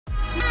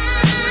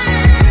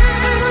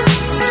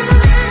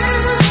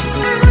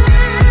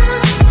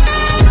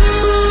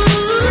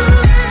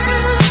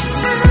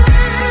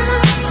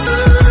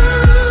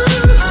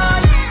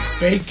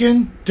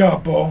bacon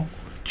double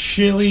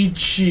chili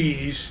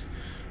cheese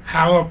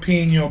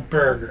jalapeno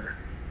burger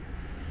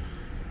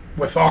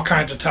with all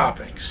kinds of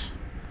toppings,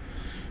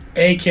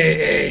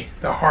 aka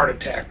the heart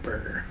attack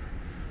burger.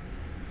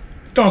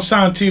 Don't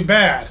sound too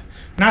bad.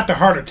 Not the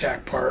heart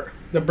attack part,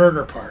 the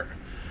burger part.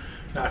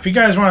 Now if you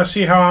guys want to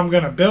see how I'm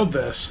going to build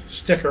this,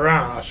 stick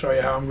around. I'll show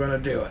you how I'm going to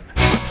do it.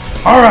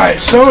 Alright,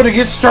 so to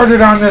get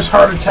started on this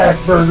heart attack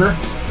burger,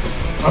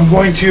 I'm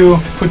going to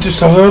put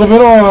just a little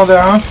bit of oil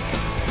down.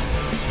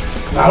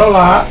 Not a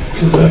lot,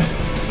 because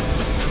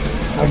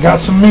I got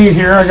some meat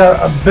here. I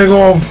got a big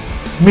old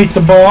meat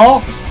to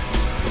ball,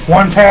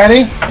 1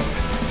 patty,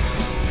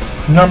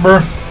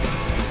 number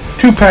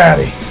 2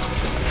 patty.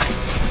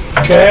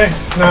 Okay,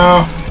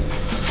 now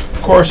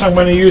of course I'm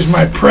going to use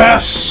my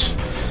press.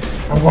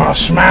 I'm going to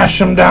smash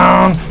them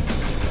down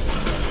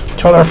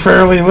until they're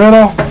fairly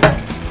little,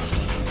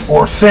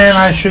 or thin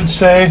I should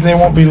say. They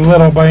won't be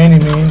little by any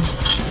means.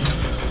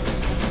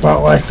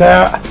 About like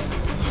that.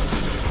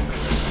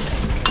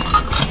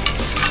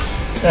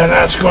 And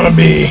that's going to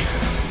be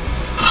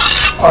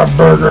our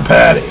burger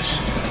patties.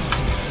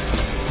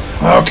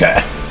 Okay.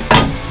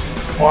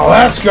 While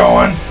that's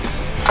going,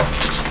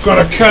 I'm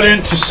going to cut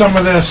into some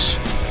of this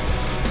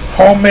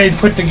homemade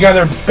put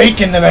together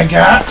bacon that I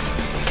got.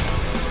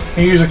 I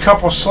use a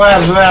couple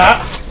slabs of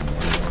that,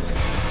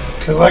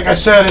 because like I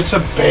said, it's a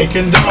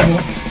bacon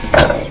double.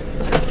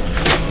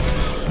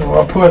 So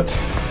I'll put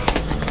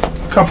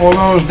a couple of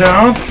those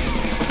down.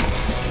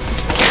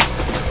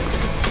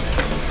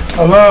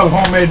 I love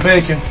homemade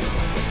bacon.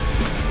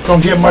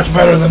 Don't get much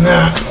better than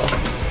that.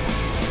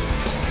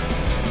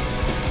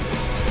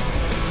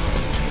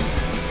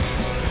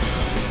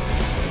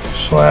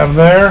 Slab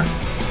there.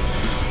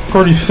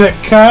 Pretty thick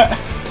cut.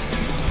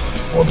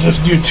 We'll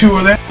just do 2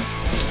 of them.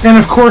 And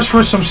of course,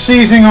 for some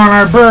seasoning on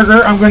our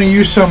burger, I'm going to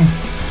use some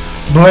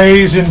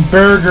Blazing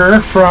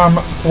Burger from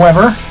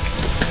Weber.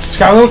 It's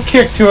got a little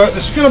kick to it.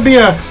 This is going to be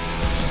a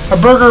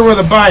burger with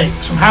a bite.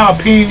 Some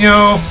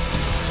jalapeno,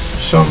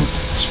 some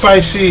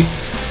spicy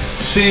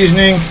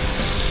seasoning.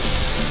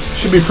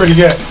 Should be pretty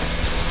good.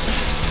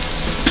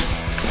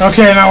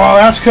 Okay, now while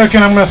that's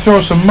cooking, I'm going to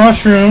throw some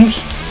mushrooms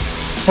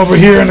over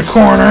here in the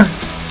corner.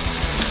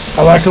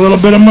 I like a little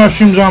bit of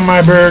mushrooms on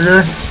my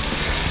burger.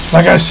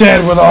 Like I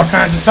said, with all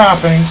kinds of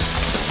toppings.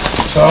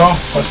 So,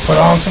 let's put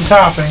on some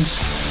toppings.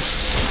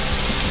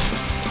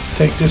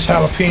 Take this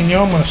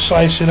jalapeno, I'm going to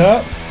slice it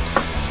up.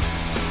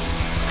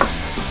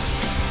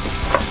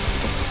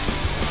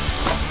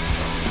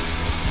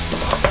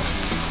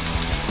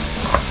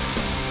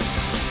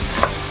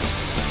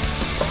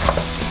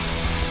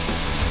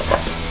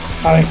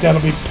 I think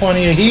that'll be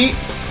plenty of heat.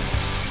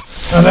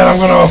 And then I'm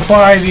going to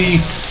apply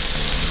the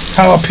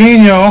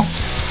jalapeno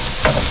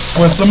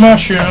with the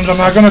mushrooms. I'm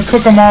not going to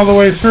cook them all the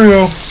way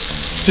through.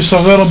 Just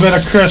a little bit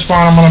of crisp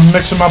on them. I'm going to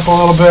mix them up a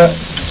little bit,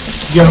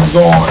 get them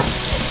going.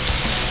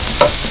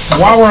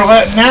 While we're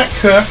letting that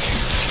cook,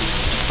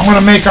 I'm going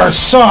to make our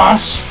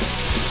sauce.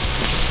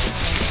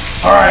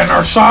 Alright, and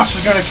our sauce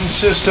is going to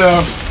consist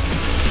of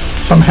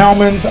some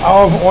Hellmann's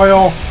olive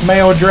oil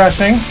mayo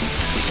dressing.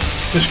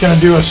 Just going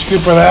to do a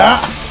scoop of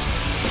that.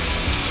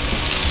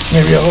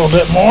 Maybe a little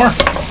bit more.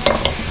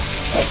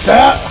 Like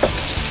that.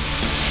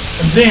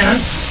 And then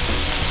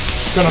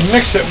going to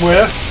mix it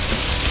with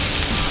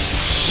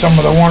some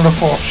of the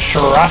wonderful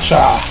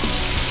sriracha.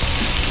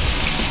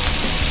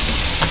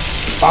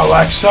 About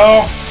like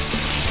so.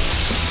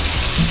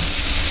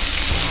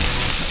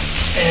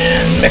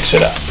 And mix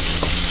it up.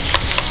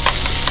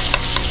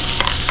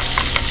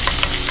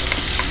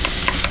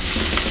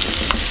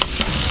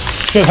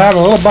 Should have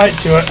a little bite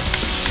to it.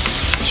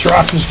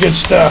 Sriracha's good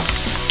stuff.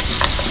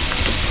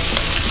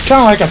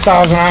 Kind of like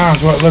 1,000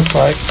 ounces, what it looks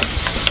like.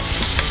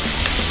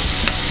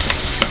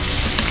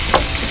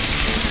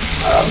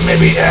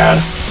 Maybe add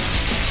a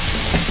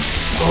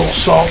little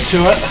salt to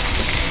it.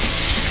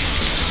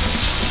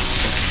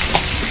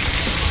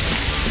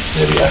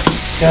 Maybe a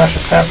dash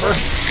of pepper.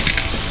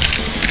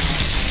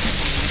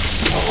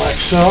 Like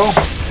so.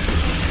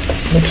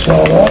 Mix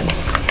that up.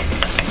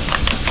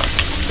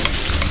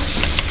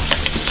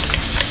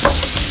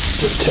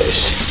 Good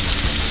taste.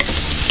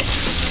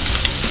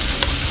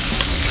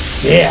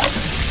 Yeah.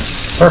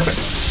 Perfect.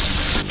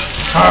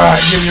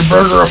 Alright, give your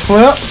burger a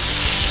flip.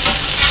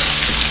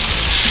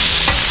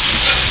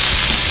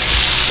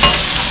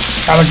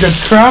 Got a good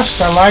crust,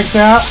 I like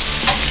that.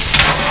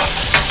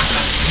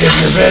 Give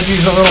your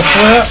veggies a little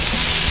flip.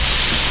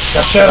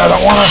 Like I said, I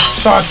don't want to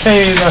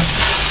saute the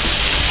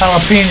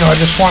jalapeno, I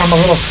just want them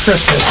a little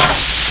crispy,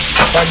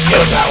 if I can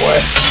get them that way.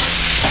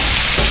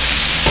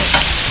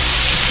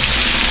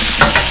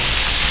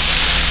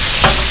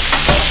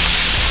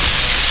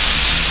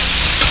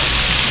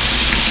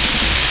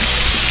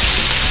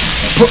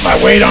 Put my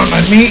weight on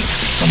my meat,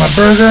 on my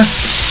burger,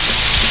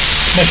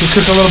 make it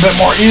cook a little bit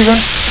more even.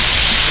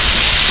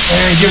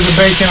 And give the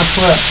bacon a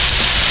flip.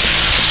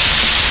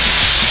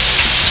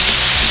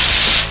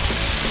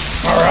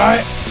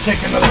 Alright, take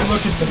another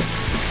look at the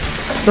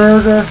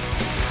burger.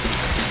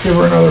 Give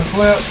her another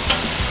flip.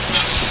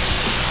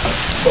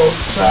 Both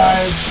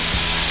sides.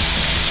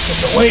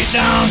 Put the weight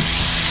down.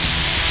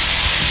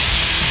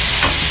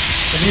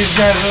 Give these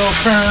guys a little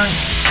turn.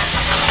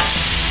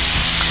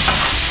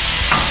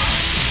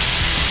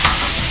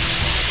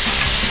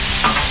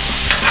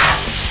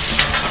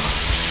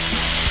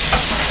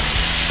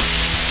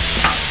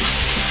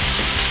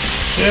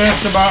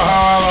 Just about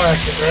how I like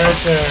it, right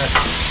there.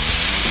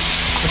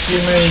 It's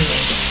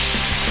amazing.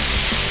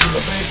 Give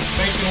the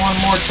bacon one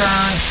more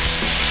turn.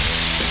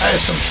 That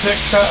is some thick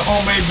cut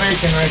homemade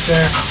bacon right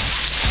there.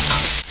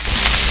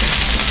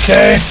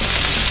 Okay.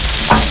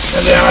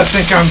 And then I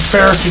think I'm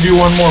fair to do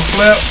one more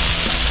flip.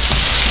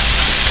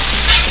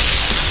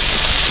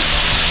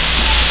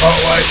 About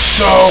like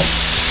so.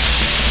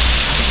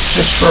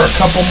 Just for a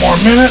couple more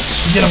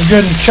minutes. Get them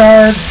good and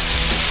charred.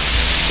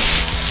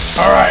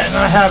 Alright, and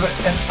I have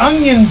an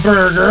onion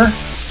burger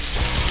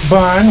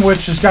bun,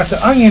 which has got the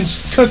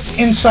onions cooked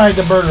inside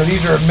the burger.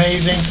 These are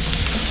amazing.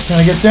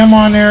 I'm going to get them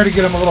on there to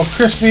get them a little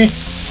crispy,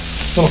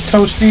 a little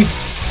toasty.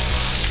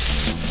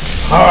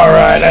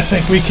 Alright, I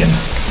think we can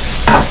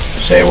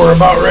say we're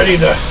about ready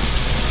to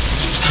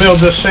build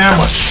this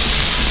sandwich.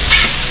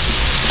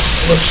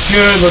 Looks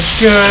good,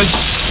 looks good.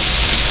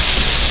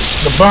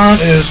 The bun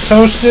is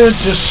toasted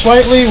just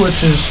slightly,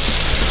 which is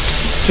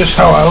just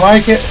how I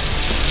like it.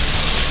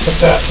 Put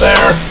that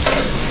there.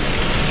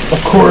 Of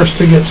course,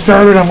 to get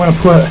started, I'm going to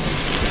put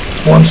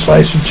one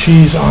slice of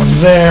cheese on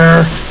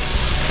there.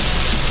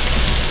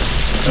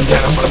 And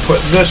then I'm going to put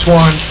this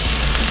one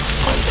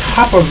on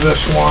top of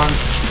this one.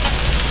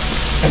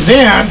 And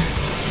then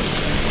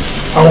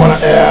I want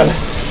to add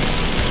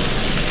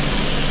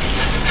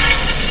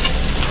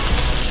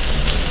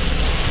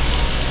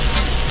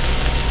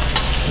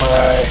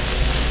my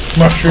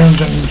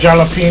mushrooms and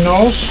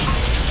jalapeños.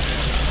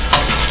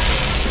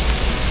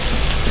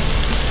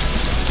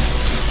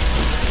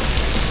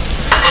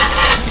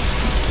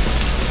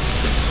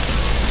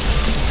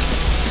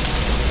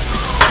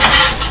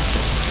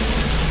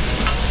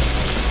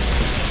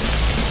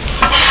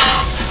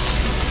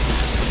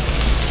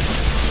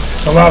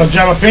 A lot of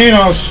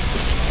jalapenos.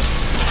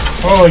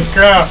 Holy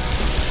crap.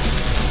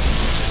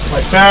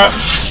 Like that.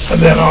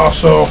 And then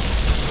also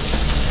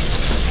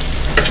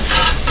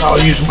I'll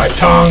use my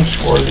tongs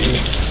for the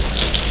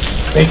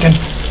bacon.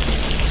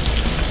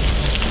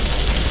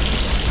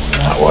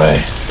 That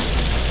way.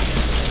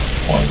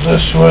 One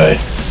this way.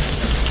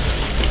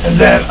 And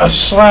then a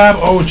slab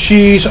of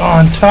cheese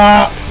on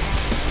top.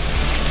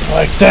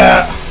 Like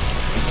that.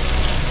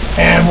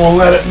 And we'll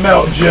let it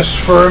melt just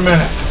for a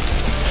minute.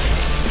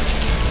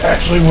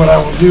 Actually, what I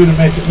will do to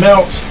make it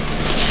melt,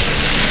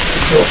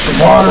 throw some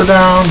water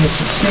down, get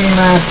some steam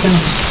action.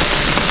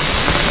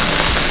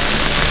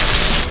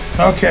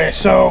 Okay,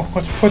 so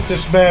let's put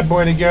this bad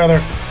boy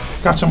together.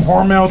 Got some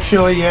Hormel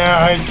chili.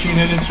 Yeah, I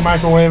cheated. It's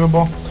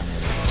microwavable.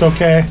 It's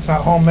okay. It's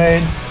not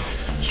homemade.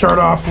 Start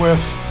off with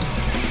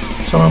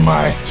some of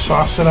my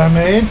sauce that I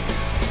made.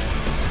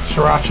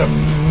 Sriracha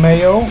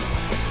mayo.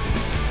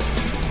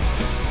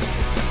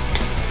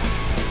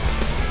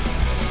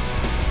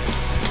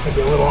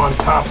 Maybe a little on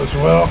top as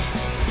well.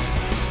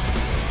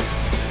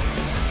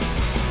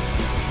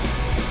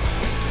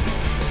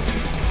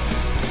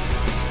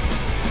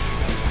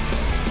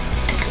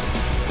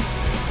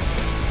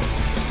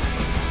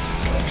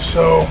 Like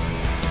so.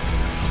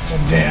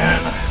 And then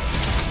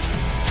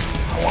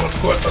I want to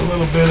put a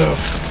little bit of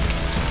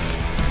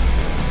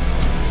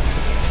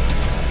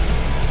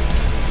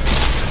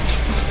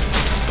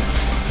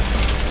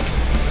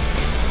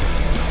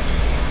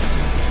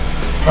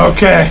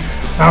okay,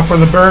 now for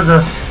the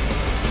burger.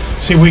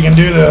 See if we can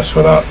do this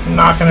without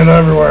knocking it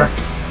everywhere.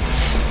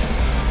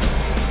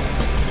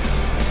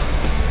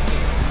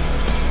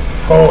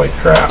 Holy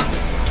crap.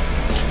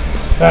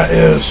 That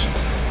is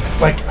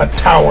like a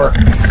tower.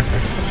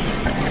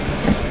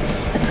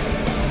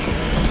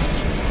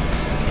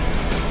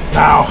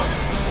 Now,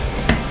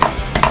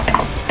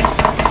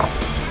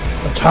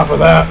 on top of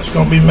that, it's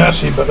going to be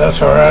messy, but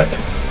that's alright.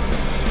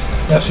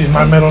 Messy's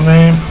my middle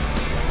name.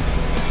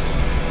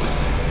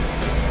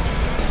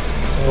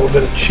 A little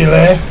bit of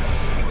chile.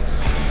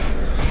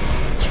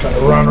 Gonna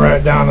run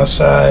right down the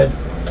side.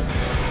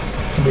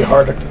 It's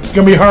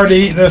gonna be hard to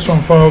eat this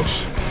one,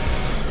 folks.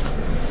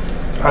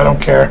 I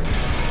don't care.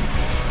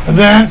 And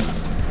then,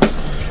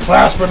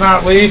 last but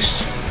not least,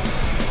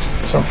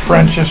 some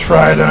French's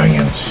fried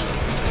onions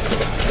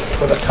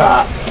for the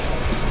top.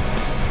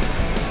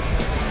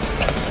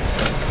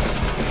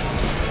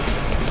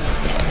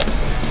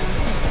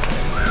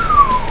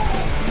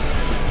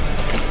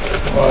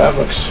 Oh, that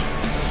looks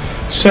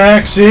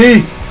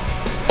sexy.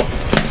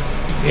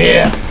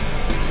 Yeah.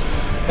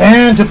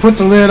 And to put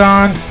the lid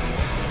on,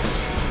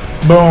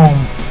 boom.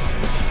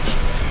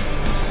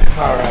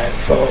 Alright,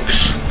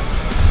 folks.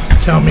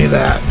 Tell me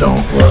that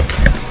don't look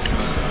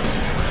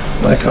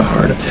like a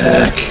heart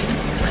attack.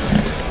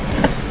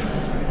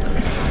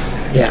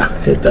 Yeah,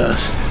 it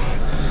does.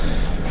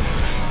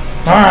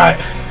 Alright,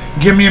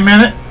 give me a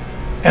minute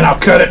and I'll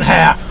cut it in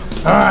half.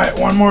 Alright,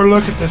 one more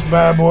look at this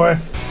bad boy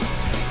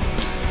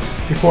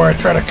before I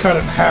try to cut it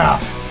in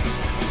half.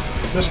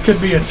 This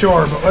could be a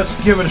chore, but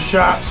let's give it a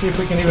shot, see if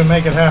we can even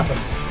make it happen.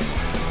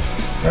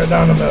 Right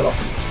down the middle.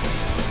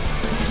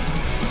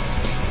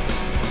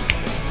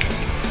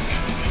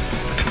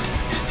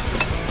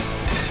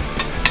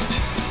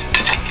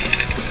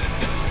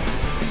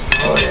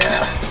 Oh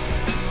yeah.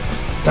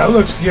 That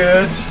looks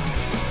good.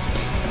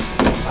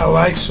 I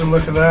like the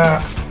look of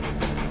that.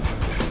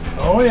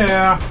 Oh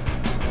yeah.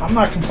 I'm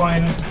not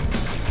complaining.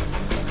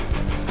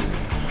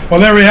 Well,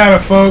 there we have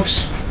it,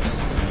 folks.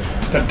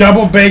 The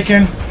double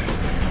bacon,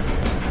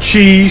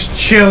 cheese,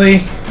 chili,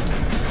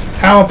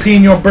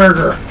 jalapeno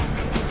burger.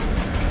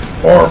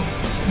 Or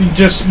you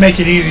just make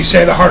it easy,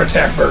 say the heart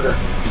attack burger.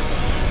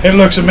 It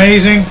looks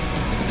amazing.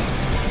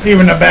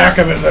 Even the back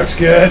of it looks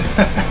good.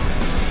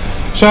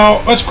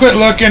 So let's quit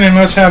looking and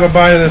let's have a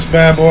bite of this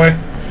bad boy.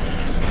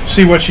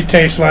 See what she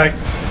tastes like.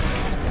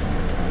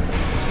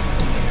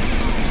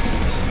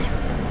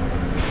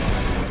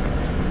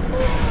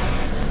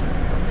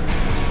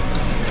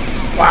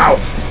 Wow.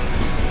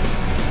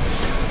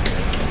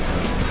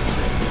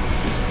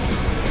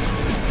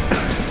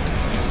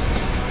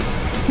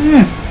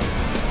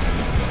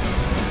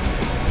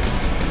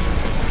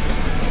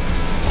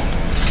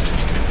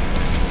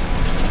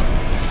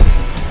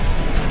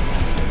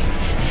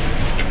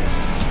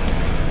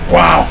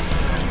 Wow.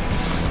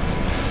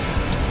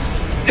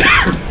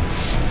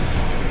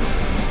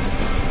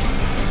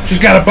 She's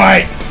got a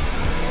bite.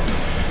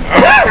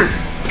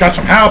 Got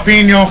some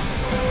jalapeno,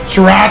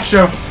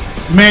 sriracha,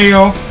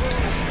 mayo,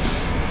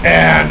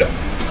 and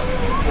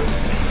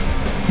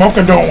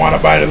Mocha don't want a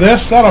bite of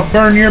this. That'll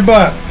burn your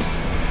butt.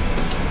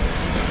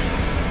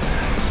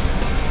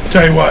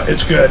 Tell you what,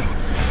 it's good.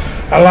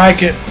 I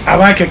like it. I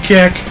like a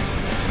kick.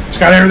 It's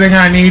got everything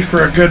I need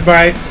for a good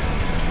bite.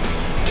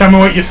 Tell me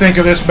what you think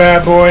of this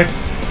bad boy.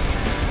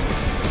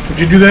 Would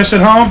you do this at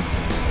home?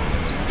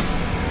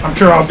 I'm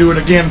sure I'll do it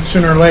again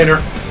sooner or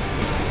later.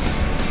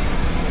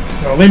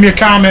 So leave me a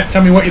comment.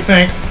 Tell me what you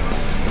think.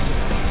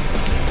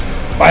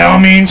 By all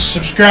means,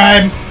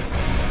 subscribe.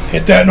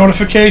 Hit that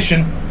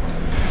notification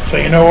so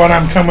you know when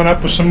I'm coming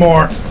up with some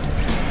more.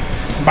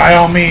 By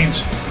all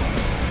means,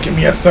 give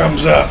me a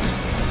thumbs up.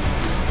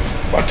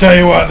 I'll tell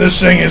you what, this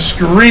thing is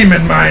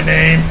screaming my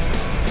name.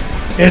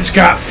 It's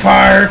got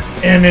fire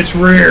in its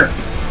rear.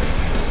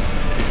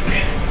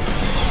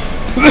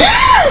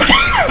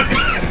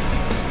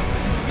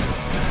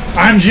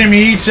 I'm Jimmy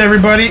Eats,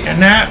 everybody,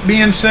 and that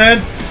being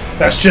said,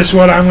 that's just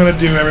what I'm going to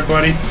do,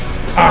 everybody.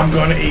 I'm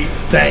going to eat.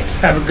 Thanks.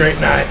 Have a great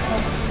night.